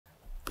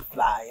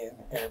flying,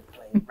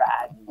 airplane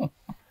riding,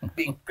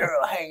 big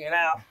girl hanging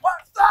out.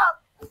 What's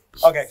up?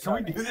 Okay, can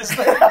we do this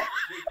thing?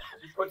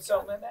 Put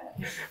something in that.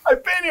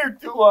 I've been here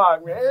too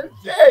long, man.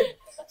 Hey,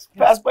 it's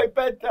past my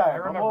bedtime. I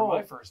remember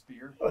my first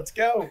beer. Let's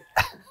go.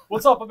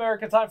 What's up,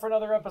 America? Time for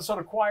another episode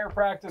of Choir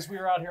Practice. We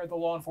are out here at the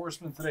Law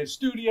Enforcement Today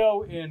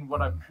studio in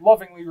what I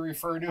lovingly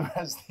refer to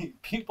as the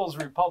People's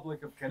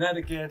Republic of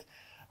Connecticut.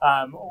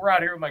 We're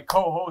out here with my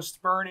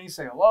co-host, Bernie.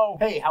 Say hello.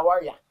 Hey, how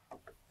are you?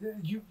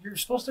 You're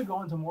supposed to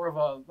go into more of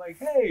a, like,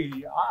 hey,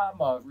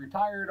 I'm a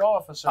retired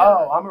officer.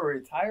 Oh, I'm a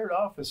retired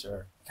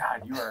officer.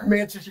 God, you are.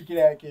 Manchester,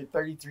 Connecticut,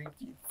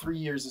 3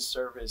 years of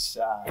service.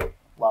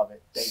 Love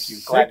it. Thank you.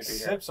 Glad to be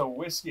here. Sips of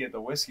whiskey at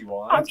the whiskey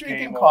wall. I'm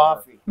drinking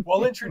coffee.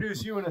 We'll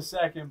introduce you in a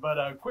second, but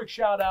a quick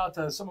shout out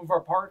to some of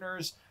our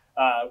partners.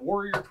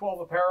 Warrior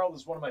 12 Apparel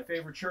is one of my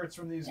favorite shirts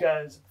from these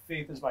guys.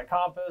 Faith is my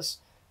compass.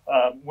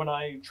 When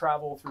I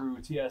travel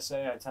through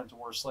TSA, I tend to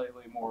wear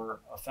slightly more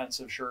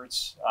offensive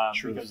shirts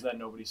because then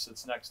nobody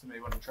sits next to me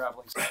when I'm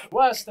traveling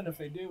west, and if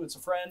they do, it's a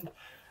friend.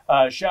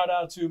 Shout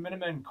out to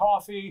Minutemen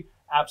Coffee,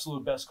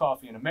 absolute best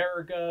coffee in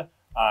America.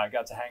 I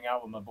got to hang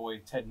out with my boy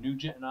Ted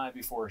Nugent and I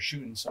before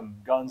shooting some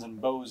guns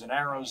and bows and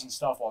arrows and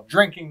stuff while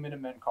drinking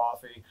Minutemen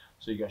Coffee.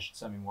 So you guys should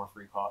send me more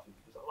free coffee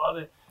because I love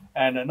it.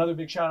 And another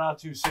big shout out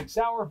to Sig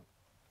Sauer,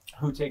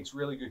 who takes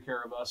really good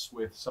care of us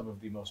with some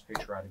of the most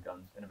patriotic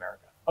guns in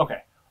America.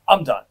 Okay.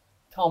 I'm done.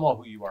 Tell them all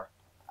who you are.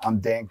 I'm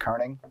Dan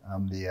Kerning.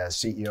 I'm the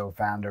CEO,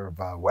 founder of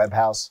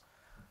WebHouse.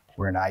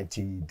 We're an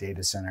IT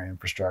data center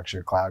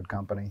infrastructure cloud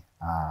company.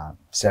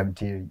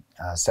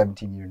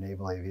 17-year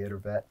naval aviator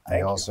vet.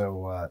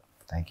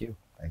 Thank you.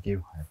 I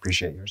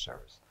appreciate your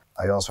service.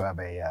 I also have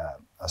a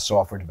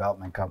software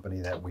development company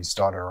that we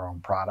started our own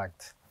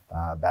product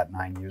about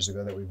 9 years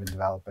ago that we've been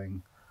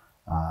developing.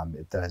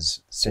 It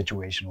does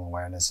situational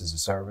awareness as a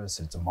service.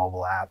 It's a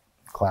mobile app,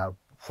 cloud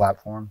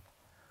platform.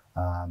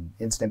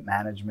 Incident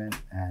management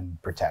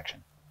and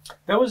protection.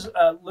 That was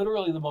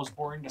literally the most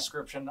boring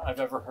description I've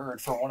ever heard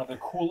for one of the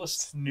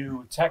coolest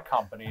new tech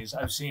companies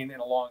I've seen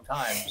in a long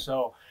time.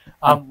 So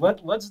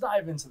let's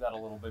dive into that a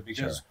little bit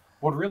because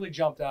what really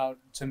jumped out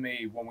to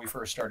me when we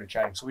first started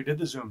chatting, so we did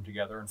the Zoom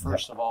together, and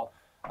first of all,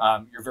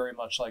 you're very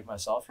much like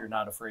myself. You're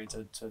not afraid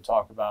to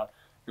talk about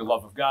your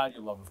love of God,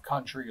 your love of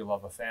country, your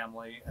love of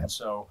family. And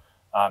so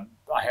I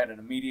had an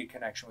immediate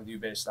connection with you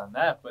based on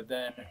that. But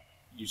then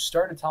you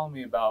started telling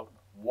me about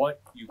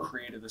what you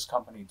created this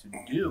company to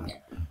do.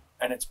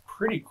 And it's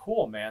pretty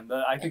cool, man.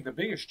 I think the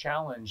biggest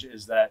challenge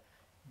is that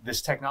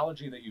this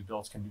technology that you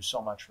built can do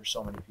so much for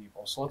so many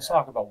people. So let's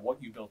talk about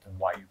what you built and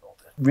why you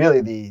built it.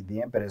 Really,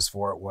 the impetus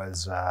for it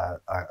was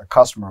a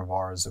customer of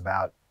ours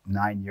about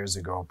 9 years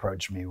ago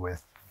approached me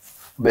with,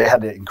 they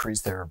had to increase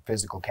their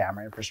physical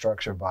camera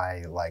infrastructure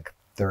by like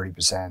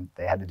 30%.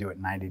 They had to do it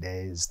in 90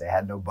 days. They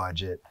had no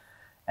budget.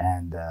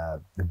 And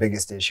the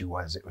biggest issue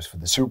was it was for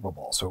the Super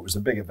Bowl. So it was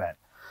a big event.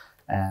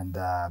 And,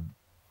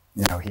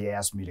 he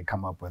asked me to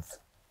come up with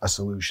a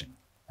solution.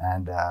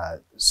 And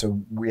so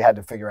we had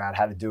to figure out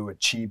how to do it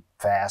cheap,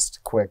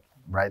 fast, quick,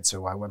 right?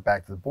 So I went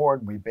back to the board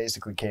and we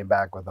basically came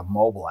back with a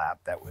mobile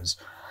app that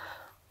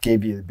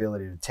gave you the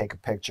ability to take a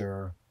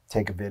picture,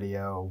 take a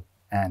video,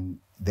 and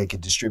they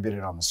could distribute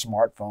it on the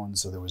smartphone.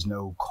 So there was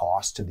no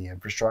cost to the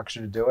infrastructure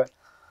to do it.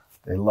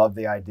 They loved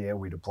the idea.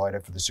 We deployed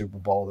it for the Super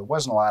Bowl. There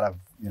wasn't a lot of,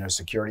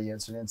 security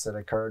incidents that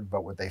occurred,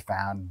 but what they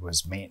found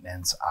was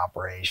maintenance,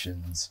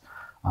 operations,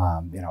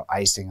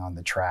 icing on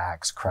the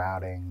tracks,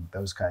 crowding,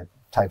 those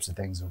types of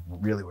things are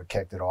really what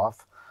kicked it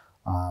off.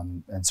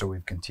 And so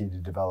we've continued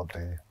to develop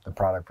the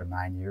product for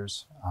 9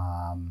 years.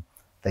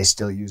 They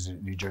still use it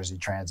at New Jersey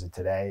Transit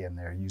today, and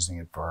they're using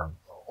it for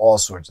all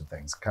sorts of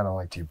things. Kind of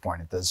like to your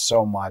point, it does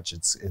so much.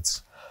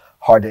 It's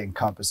hard to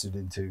encompass it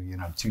into,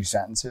 2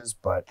 sentences,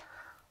 but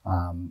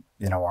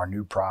our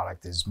new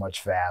product is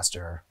much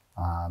faster.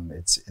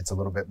 It's a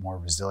little bit more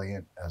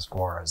resilient as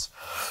far as,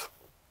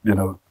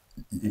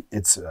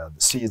 it's the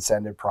See It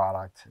Send It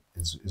product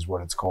is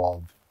what it's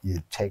called.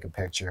 You take a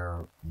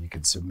picture, you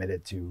can submit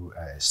it to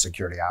a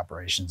security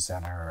operations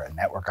center, a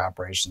network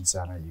operations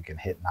center. You can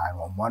hit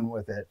 911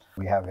 with it.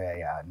 We have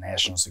a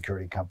national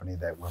security company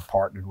that we're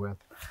partnered with.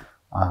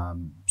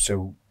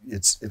 So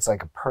it's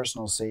like a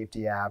personal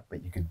safety app,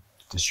 but you could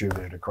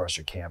distribute it across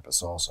your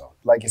campus also.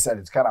 Like you said,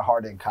 it's kind of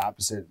hard to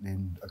encompass it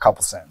in a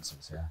couple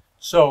sentences. Yeah.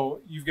 So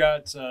you've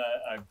got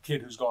a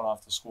kid who's going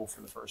off to school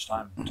for the first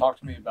time. Talk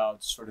to me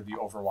about sort of the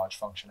Overwatch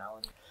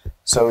functionality.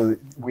 So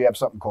we have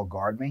something called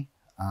Guard Me.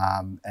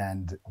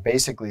 And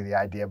basically the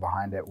idea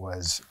behind it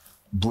was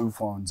blue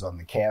phones on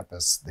the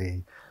campus.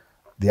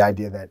 The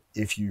idea that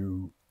if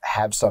you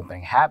have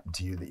something happen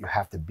to you, that you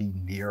have to be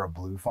near a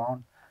blue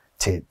phone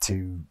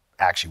to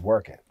actually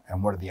work it.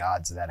 And what are the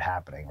odds of that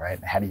happening, right?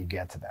 And how do you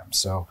get to them?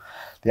 So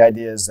the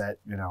idea is that,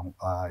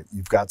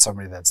 you've got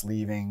somebody that's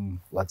leaving,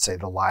 let's say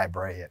the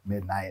library at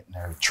midnight, and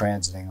they're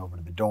transiting over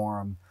to the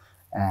dorm,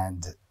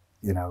 and,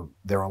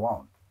 they're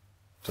alone.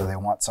 So they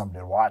want somebody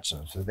to watch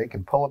them. So they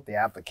can pull up the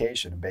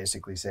application and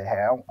basically say,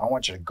 hey, I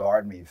want you to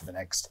guard me for the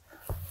next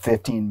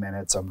 15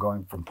 minutes. I'm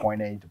going from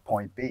point A to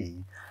point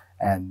B.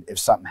 And if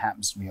something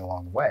happens to me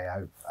along the way,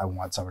 I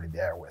want somebody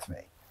there with me.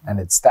 And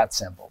it's that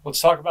simple.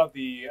 Let's talk about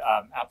the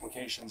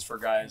applications for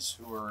guys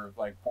who are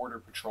like border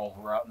patrol,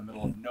 who are out in the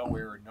middle of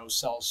nowhere, no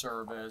cell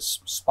service,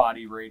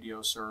 spotty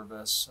radio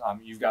service.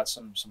 You've got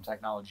some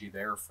technology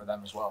there for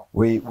them as well.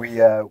 We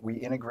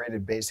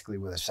integrated basically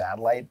with a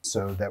satellite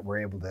so that we're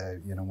able to,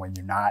 when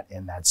you're not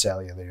in that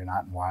cellular, you're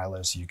not in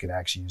wireless, you can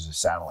actually use a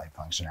satellite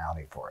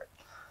functionality for it.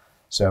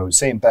 So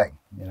same thing,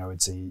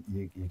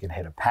 you can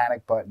hit a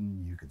panic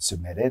button, you can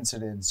submit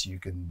incidents, you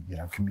can,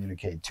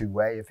 communicate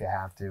two-way if you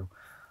have to.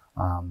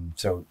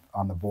 So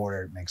on the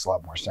border, it makes a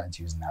lot more sense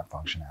using that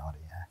functionality.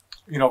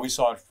 Yeah. We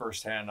saw it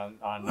firsthand on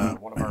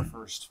one of our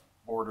first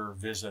border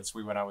visits.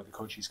 We went out with the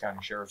Cochise County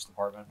Sheriff's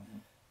Department,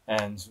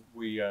 and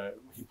he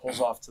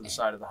pulls off to the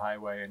side of the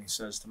highway, and he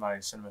says to my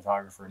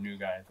cinematographer, a new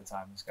guy at the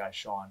time, this guy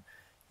Sean,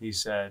 he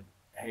said,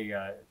 "Hey,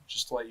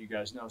 just to let you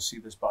guys know, see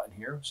this button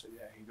here?" So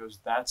yeah, he goes,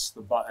 "That's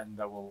the button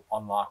that will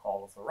unlock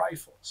all of the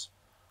rifles."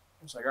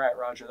 I was like, "All right,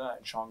 roger that."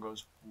 And Sean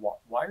goes,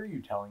 "Why are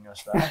you telling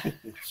us that?"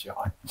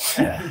 Sean.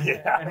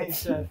 Yeah. And he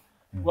said,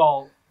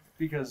 "Well,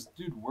 because,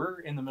 dude, we're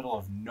in the middle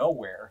of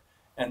nowhere.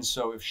 And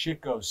so if shit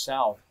goes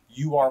south,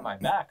 you are my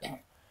backup."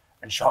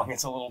 And Sean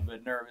gets a little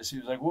bit nervous. He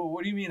was like, "Well,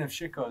 what do you mean if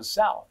shit goes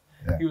south?"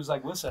 Yeah. He was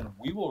like, "Listen,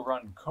 we will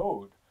run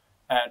code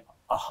at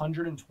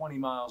 120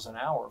 miles an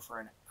hour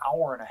for an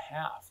hour and a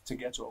half to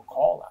get to a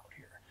call out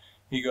here."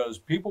 He goes,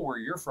 "People where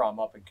you're from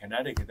up in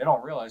Connecticut, they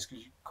don't realize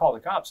because you call the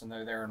cops and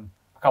they're there in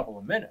couple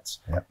of minutes.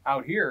 Yep.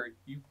 Out here,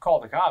 you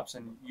call the cops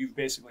and you've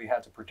basically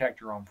had to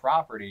protect your own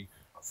property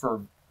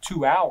for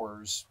 2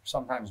 hours,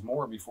 sometimes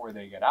more, before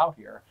they get out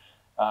here."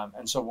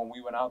 And so when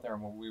we went out there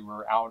and when we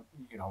were out,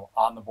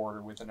 on the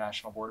border with the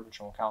National Border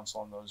Patrol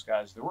Council and those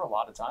guys, there were a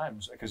lot of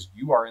times, because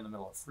you are in the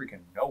middle of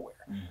freaking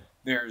nowhere. Mm-hmm.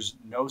 There's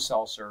no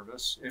cell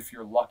service. If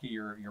you're lucky,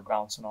 you're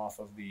bouncing off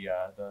of the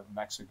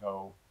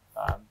Mexico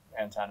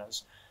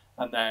antennas.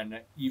 And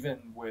then even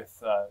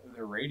with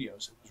their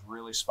radios, it was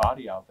really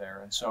spotty out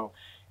there. And so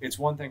it's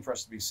one thing for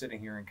us to be sitting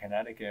here in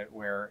Connecticut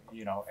where,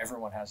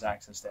 everyone has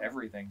access to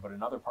everything. But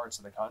in other parts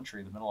of the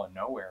country, the middle of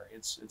nowhere,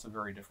 it's a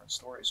very different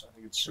story. So I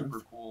think it's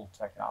super cool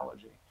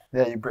technology.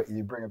 Yeah,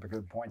 you bring up a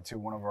good point, too.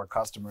 One of our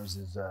customers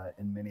is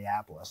in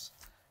Minneapolis.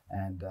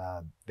 And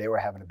they were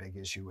having a big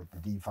issue with the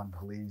defund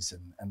police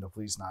and the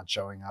police not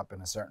showing up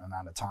in a certain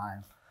amount of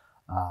time.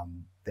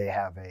 They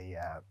have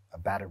a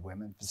battered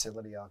women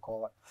facility, I'll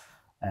call it.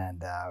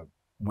 And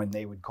when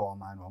they would call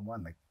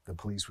 911, the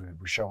police were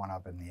showing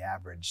up in the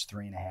average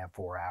 3.5,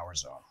 4 hour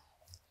zone.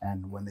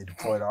 And when they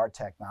deployed our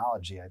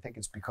technology, I think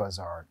it's because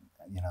our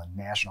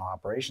National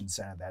Operations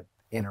Center that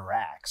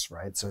interacts,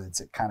 right? So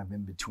it's kind of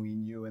in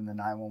between you and the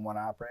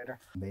 911 operator.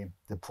 They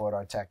deployed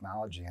our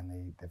technology,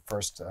 and the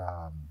first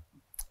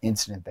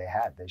incident they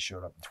had, they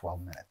showed up in 12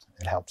 minutes.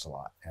 It helps a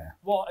lot. Yeah.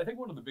 Well, I think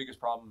one of the biggest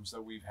problems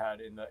that we've had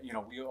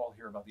we all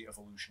hear about the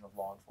evolution of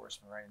law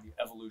enforcement, right? And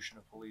the evolution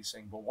of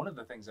policing. But one of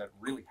the things that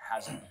really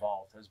hasn't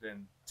evolved has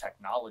been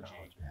technology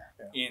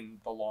in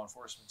the law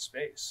enforcement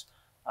space.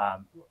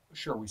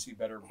 Sure, we see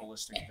better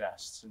ballistic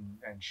vests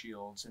and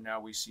shields, and now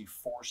we see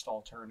forced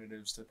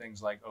alternatives to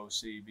things like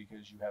OC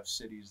because you have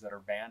cities that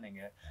are banning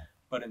it.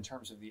 But in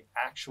terms of the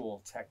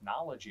actual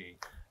technology,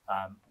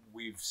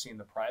 we've seen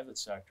the private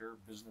sector,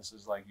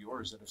 businesses like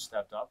yours that have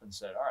stepped up and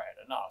said, all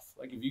right, enough.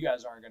 Like, if you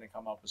guys aren't going to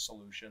come up with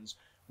solutions,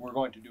 we're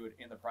going to do it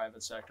in the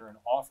private sector and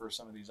offer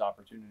some of these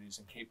opportunities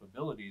and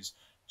capabilities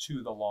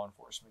to the law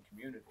enforcement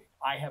community.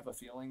 I have a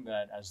feeling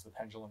that as the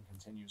pendulum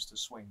continues to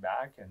swing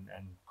back and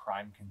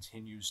crime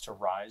continues to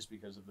rise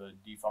because of the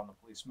defund the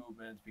police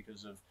movement,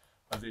 because of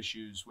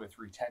issues with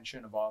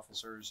retention of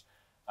officers,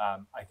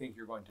 I think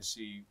you're going to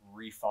see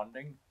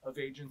refunding of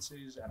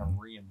agencies and a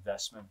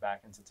reinvestment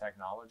back into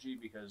technology,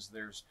 because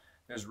there's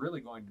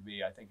really going to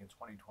be, I think in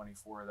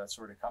 2024, that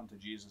sort of come to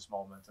Jesus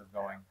moment of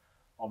going,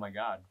 oh my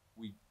God,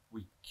 we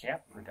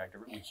can't protect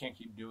it. We can't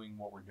keep doing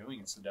what we're doing.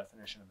 It's the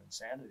definition of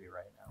insanity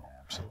right now.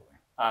 Yeah,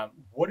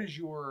 absolutely. What is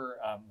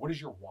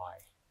your why?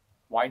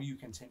 Why do you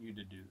continue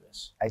to do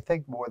this? I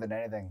think more than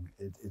anything,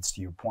 it's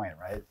to your point,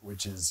 right?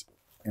 Which is,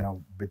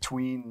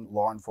 between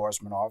law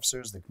enforcement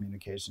officers, the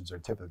communications are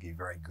typically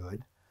very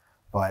good,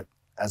 but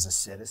as a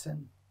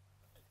citizen,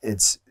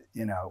 it's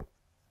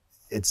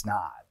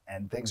not.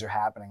 And things are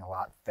happening a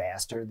lot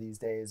faster these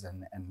days.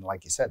 And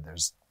like you said,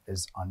 there's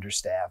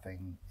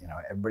understaffing,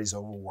 everybody's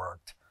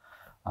overworked.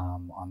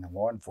 On the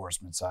law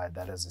enforcement side,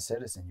 that as a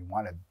citizen, you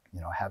want to,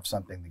 have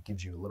something that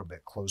gives you a little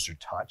bit closer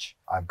touch.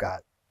 I've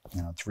got,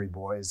 3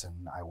 boys,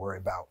 and I worry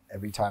about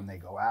every time they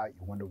go out,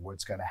 you wonder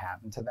what's going to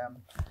happen to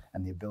them,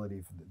 and the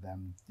ability for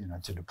them,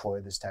 to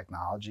deploy this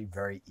technology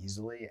very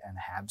easily and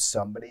have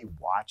somebody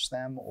watch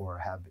them or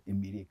have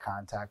immediate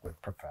contact with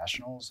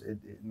professionals,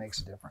 it makes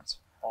a difference.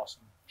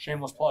 Awesome.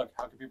 Shameless plug.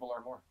 How can people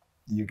learn more?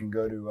 You can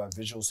go to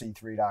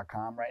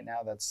visualc3.com right now.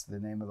 That's the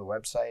name of the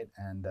website.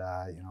 And,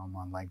 I'm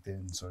on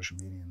LinkedIn, social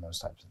media, and those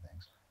types of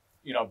things.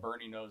 you know,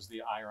 Bernie knows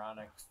the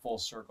ironic full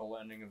circle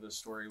ending of this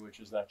story, which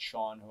is that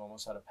Sean, who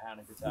almost had a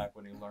panic attack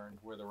when he learned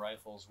where the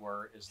rifles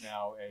were, is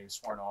now a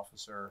sworn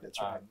officer. That's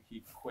right.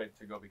 He quit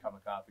to go become a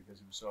cop because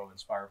he was so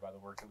inspired by the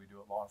work that we do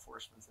at law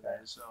enforcement today.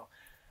 So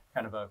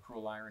kind of a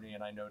cruel irony,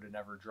 and I know to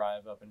never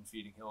drive up in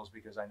Feeding Hills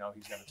because I know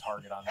he's got a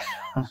target on me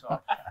now.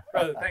 So,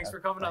 brother, thanks for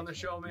coming on the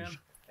show, man.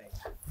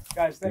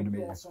 Guys, thank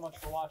you all so much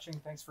for watching.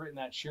 Thanks for hitting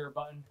that share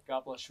button.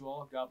 God bless you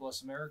all. God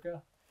bless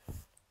America.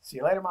 See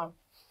you later, Mom.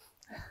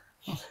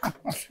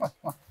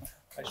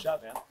 Nice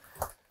shot, man.